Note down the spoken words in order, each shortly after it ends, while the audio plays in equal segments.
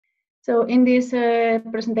So in this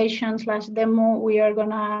presentation / demo, we are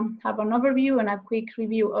gonna have an overview and a quick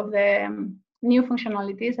review of the new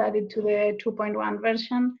functionalities added to the 2.1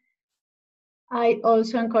 version. I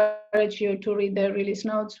also encourage you to read the release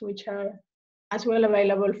notes, which are as well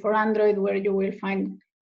available for Android, where you will find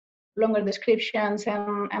longer descriptions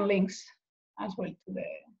and links as well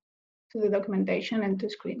to the documentation and to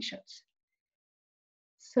screenshots.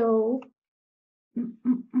 So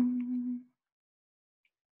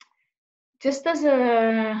just as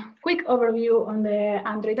a quick overview on the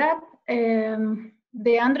Android app,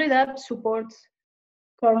 the Android app supports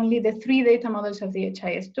currently the 3 data models of the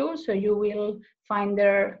DHIS2. So you will find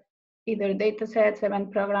there either datasets,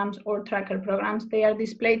 event programs, or tracker programs. They are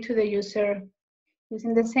displayed to the user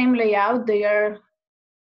using the same layout. They are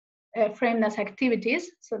framed as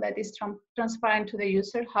activities, so that is transparent to the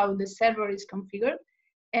user how the server is configured.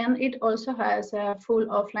 And it also has a full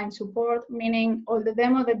offline support, meaning all the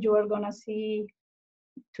demo that you are gonna see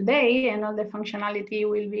today and all the functionality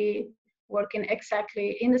will be working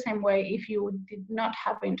exactly in the same way if you did not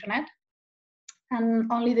have internet. And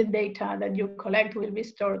only the data that you collect will be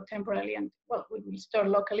stored temporarily and, well, will be stored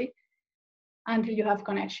locally until you have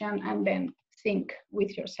connection and then sync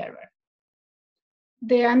with your server.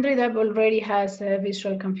 The Android app already has a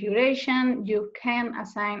visual configuration. You can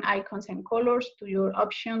assign icons and colors to your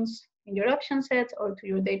options in your option sets or to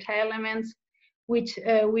your data elements, which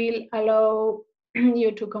will allow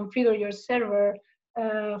you to configure your server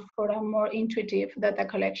for a more intuitive data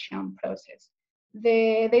collection process.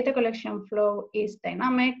 The data collection flow is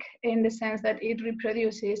dynamic in the sense that it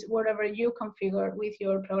reproduces whatever you configure with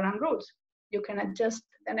your program rules. You can adjust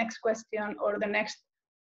the next question or the next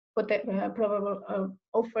probable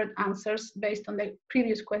offered answers based on the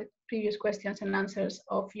previous questions and answers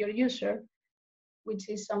of your user, which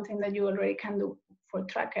is something that you already can do for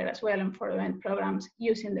tracker as well and for event programs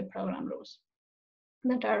using the program rules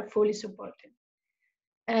that are fully supported.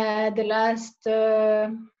 The last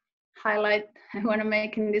highlight I want to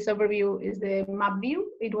make in this overview is the map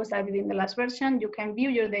view. It was added in the last version. You can view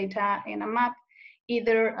your data in a map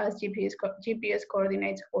either as GPS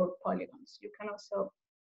coordinates or polygons. You can also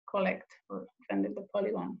collect or render the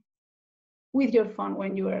polygon with your phone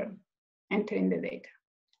when you are entering the data.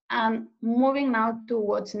 And moving now to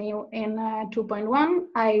what's new in 2.1,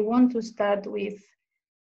 I want to start with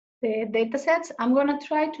the datasets. I'm going to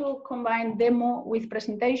try to combine demo with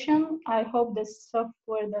presentation. I hope the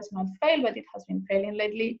software does not fail, but it has been failing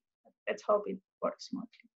lately. Let's hope it works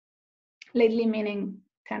smoothly. Lately meaning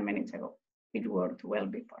 10 minutes ago. It worked well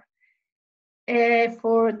before.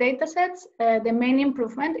 For datasets, the main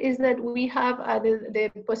improvement is that we have added the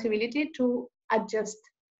possibility to adjust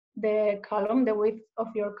the column, the width of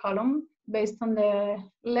your column, based on the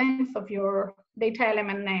length of your data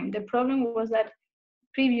element name. The problem was that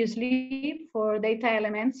previously, for data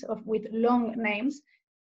elements with long names,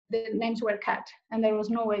 the names were cut, and there was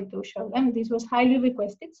no way to show them. This was highly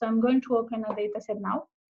requested, so I'm going to open a dataset now.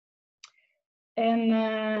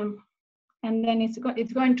 And then it's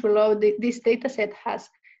going to load. This data set has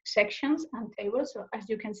sections and tables. So as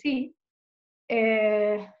you can see,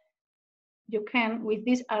 you can, with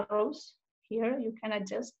these arrows here, you can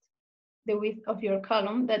adjust the width of your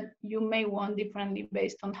column that you may want differently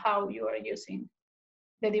based on how you are using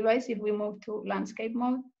the device. If we move to landscape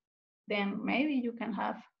mode, then maybe you can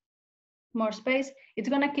have more space. It's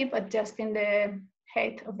gonna keep adjusting the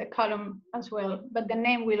height of the column as well, but the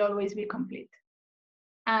name will always be complete.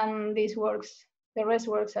 And this works, the rest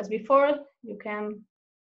works as before. You can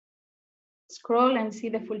scroll and see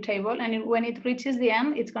the full table, and when it reaches the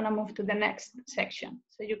end, it's going to move to the next section.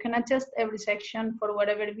 So you can adjust every section for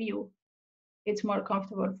whatever view it's more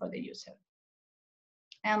comfortable for the user.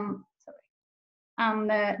 And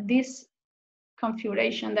this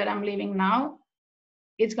configuration that I'm leaving now,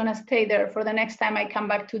 it's going to stay there for the next time I come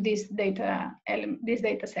back to this data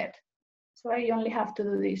set. So I only have to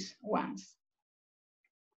do this once.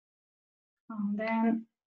 And then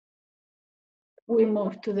we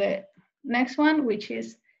move to the next one, which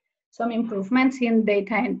is some improvements in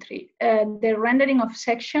data entry. The rendering of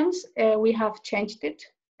sections, we have changed it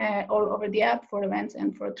all over the app for events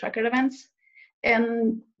and for tracker events.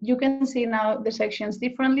 And you can see now the sections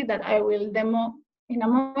differently that I will demo in a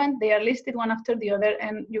moment. They are listed one after the other,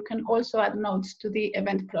 and you can also add notes to the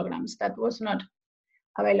event programs. That was not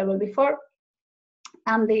available before.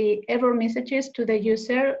 And the error messages to the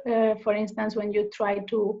user, for instance, when you try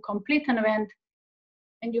to complete an event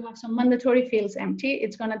and you have some mandatory fields empty,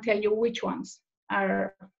 it's going to tell you which ones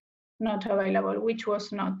are not available, which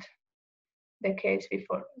was not the case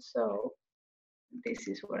before. So this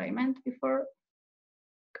is what I meant before.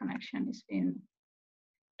 Connection is being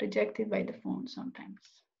rejected by the phone sometimes.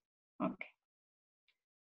 Okay.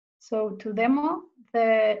 So to demo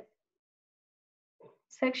the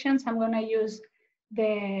sections, I'm going to use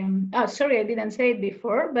the, sorry, I didn't say it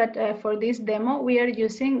before, but for this demo, we are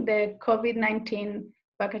using the COVID-19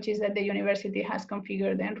 packages that the university has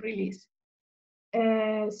configured and released.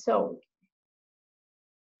 So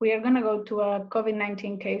we are going to go to a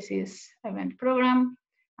COVID-19 cases event program.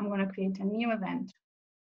 I'm going to create a new event.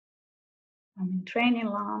 I'm in training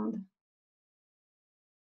land.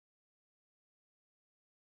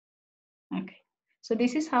 Okay, so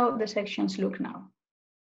this is how the sections look now.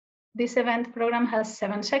 This event program has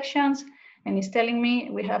 7 sections, and it's telling me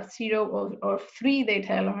we have 0 or 3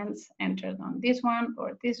 data elements entered on this one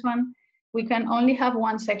or this one. We can only have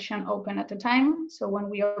 1 section open at a time. So when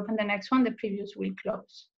we open the next one, the previous will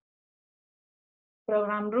close.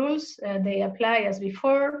 Program rules, they apply as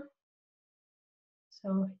before.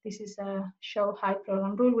 So this is a show hide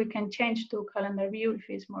program rule. We can change to calendar view if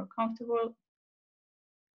it's more comfortable.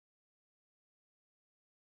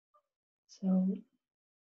 So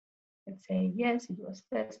let's say, yes, it was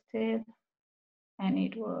tested and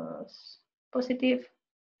it was positive.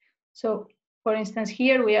 So for instance,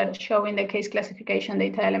 here we are showing the case classification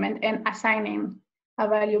data element and assigning a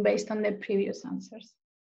value based on the previous answers.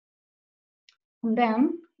 And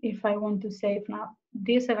then if I want to save now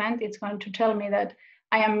this event, it's going to tell me that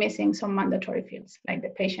I am missing some mandatory fields like the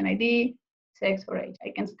patient ID, sex, or age.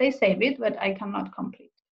 I can stay save it, but I cannot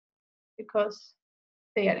complete because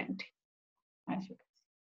they are empty, as you can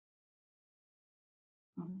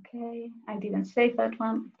see. Okay, I didn't save that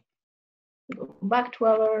one. Go back to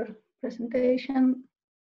our presentation.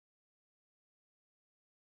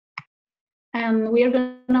 And we are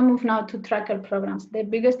going to move now to tracker programs. The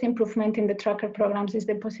biggest improvement in the tracker programs is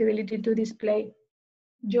the possibility to display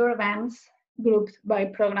your events grouped by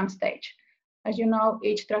program stage. As you know,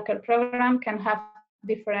 each tracker program can have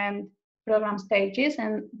different program stages,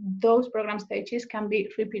 and those program stages can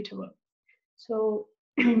be repeatable. So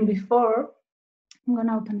before, I'm going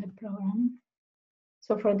to open the program.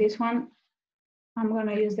 So for this one, I'm going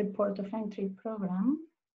to use the port of entry program.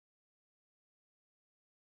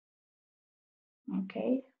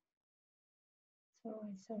 Okay. So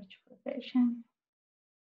I search for patient.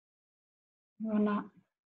 I'm gonna,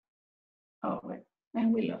 oh, wait,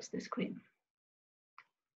 and we lost the screen.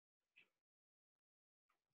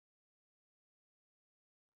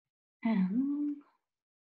 And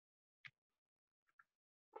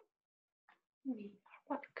we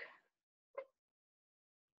are back.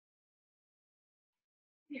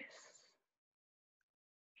 Yes.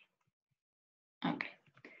 Okay.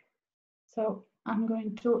 So I'm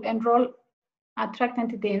going to enroll a tracked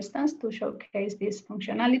entity instance to showcase this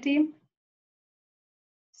functionality.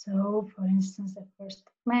 So for instance, the 1st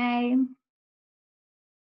of May.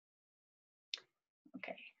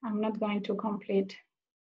 Okay, I'm not going to complete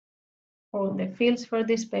all the fields for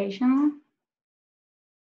this patient.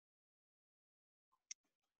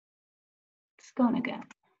 It's gone again.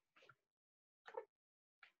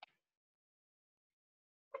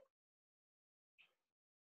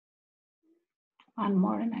 One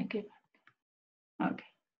more and I give up. Okay.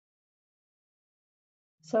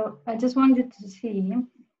 So I just wanted to see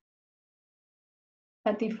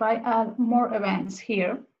that if I add more events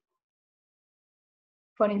here,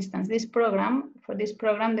 for instance, this program, for this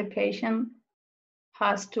program, the patient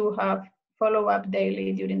has to have follow-up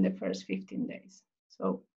daily during the first 15 days.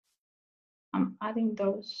 So I'm adding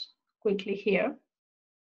those quickly here.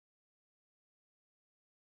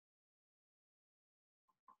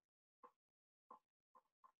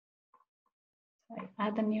 I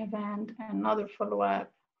add a new event, another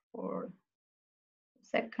follow-up for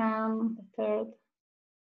the 2nd, the 3rd.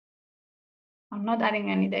 I'm not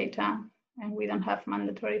adding any data, and we don't have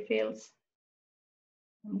mandatory fields.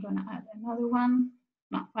 I'm gonna add another one.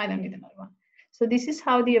 No, I don't need another one. So this is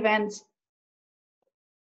how the events,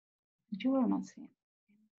 you are not seeing.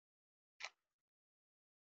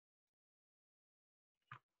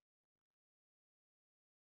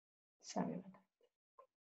 Sorry about that.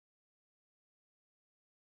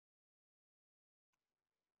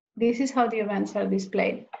 This is how the events are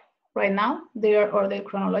displayed. Right now, they are ordered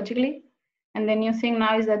chronologically. And the new thing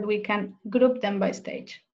now is that we can group them by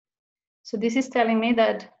stage. So this is telling me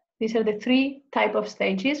that these are the 3 types of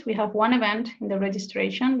stages. We have 1 event in the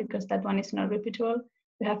registration because that one is not repeatable.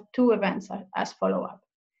 We have 2 events as follow-up.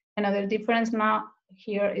 Another difference now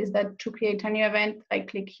here is that to create a new event, I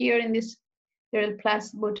click here in this little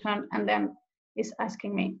plus button, and then it's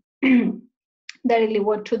asking me directly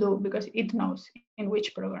what to do because it knows in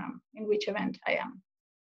which program, in which event I am.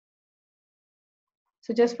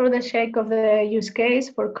 So just for the sake of the use case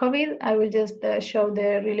for COVID, I will just show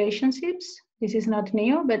the relationships. This is not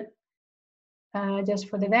new, but just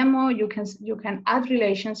for the demo, you can add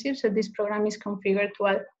relationships. So this program is configured to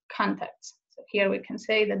add contacts. So here we can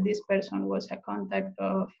say that this person was a contact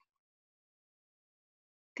of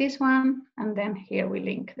this one, and then here we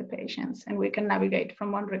link the patients, and we can navigate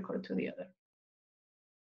from one record to the other.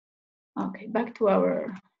 Okay, back to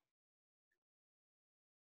our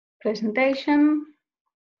presentation.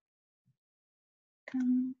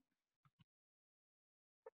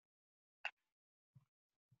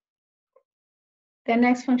 The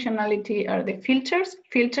next functionality are the filters.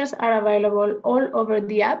 Filters are available all over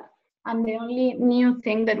the app. And the only new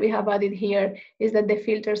thing that we have added here is that the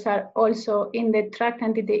filters are also in the tracked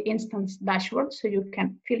entity instance dashboard. So you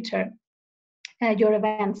can filter your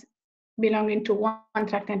events belonging to one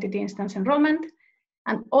tracked entity instance enrollment,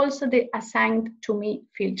 and also the assigned to me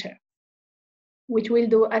filter, which will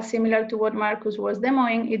do as similar to what Marcus was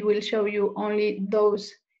demoing. It will show you only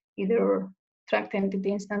those either tracked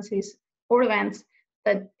entity instances or events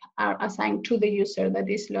that are assigned to the user that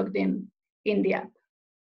is logged in the app.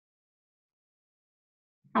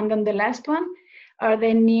 And then the last one are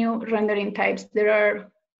the new rendering types. There are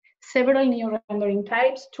several new rendering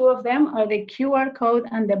types. Two of them are the QR code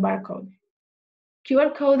and the barcode.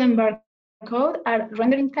 QR code and barcode are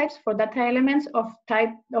rendering types for data elements of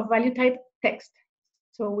value type text.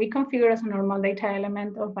 So we configure as a normal data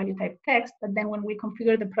element of value type text, but then when we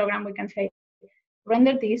configure the program, we can say,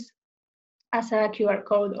 render this as a QR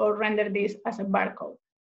code or render this as a barcode.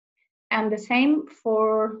 And the same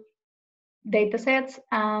for data sets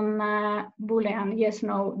and Boolean yes,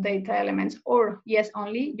 no data elements or yes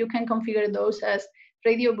only. You can configure those as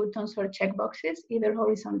radio buttons or checkboxes, either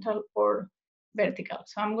horizontal or vertical.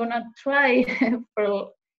 So I'm gonna try for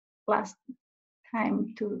last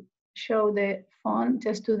time to show the font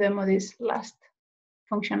just to demo this last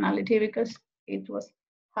functionality because it was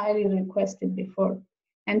highly requested before.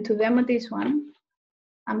 And to demo this one,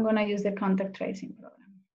 I'm gonna use the contact tracing program.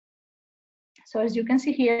 So as you can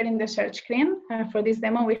see here in the search screen, for this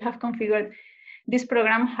demo, we have configured this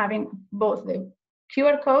program having both the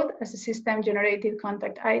QR code as a system generated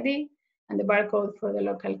contact ID and the barcode for the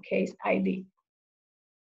local case ID.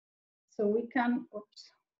 So we can,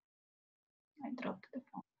 oops, I dropped the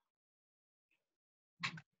phone.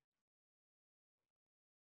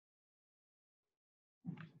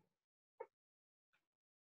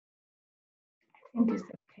 I think it's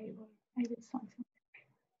the cable, maybe it's something.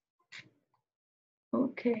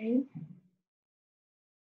 Okay.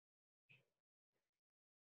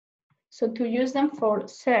 So to use them for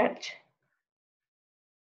search,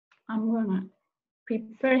 I'm gonna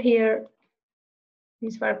prepare here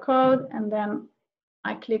this barcode, and then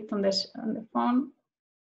I clicked on this on the phone,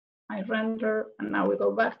 I render, and now we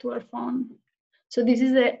go back to our phone. So this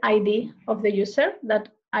is the ID of the user that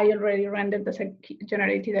I already rendered as a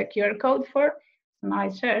generated a QR code for. So now I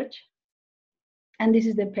search, and this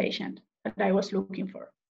is the patient that I was looking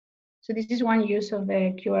for. So this is one use of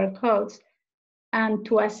the QR codes. And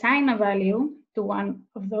to assign a value to one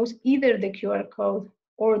of those, either the QR code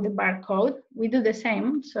or the barcode, we do the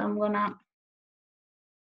same. So I'm gonna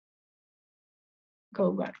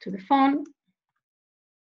go back to the phone,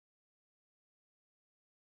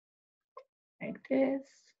 like this.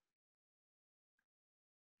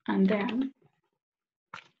 And then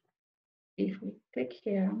if we click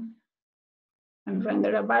here and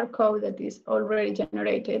render a barcode that is already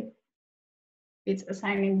generated, it's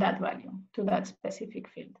assigning that value to that specific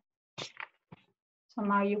field. So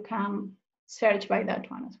now you can search by that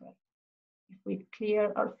one as well. If we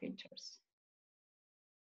clear our filters,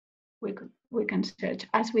 we can search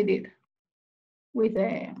as we did with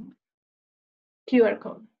the QR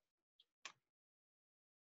code.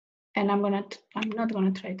 And I'm not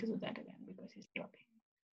gonna try to do that again because it's dropping.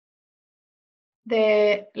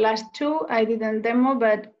 The last two I didn't demo,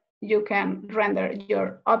 but you can render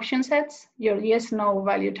your option sets, your yes, no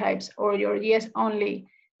value types, or your yes only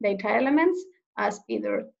data elements as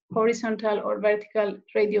either horizontal or vertical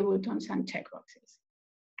radio buttons and checkboxes.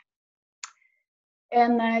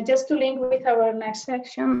 And just to link with our next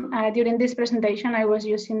section, during this presentation, I was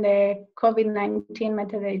using the COVID-19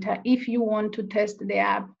 metadata. If you want to test the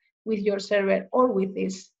app with your server or with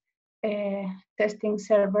this testing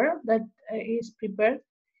server that is prepared,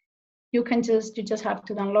 you just have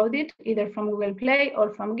to download it either from Google Play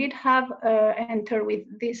or from GitHub, enter with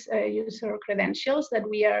these user credentials that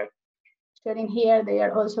we are sharing here. They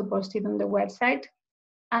are also posted on the website,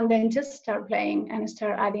 and then just start playing and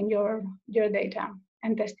start adding your data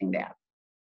and testing the app.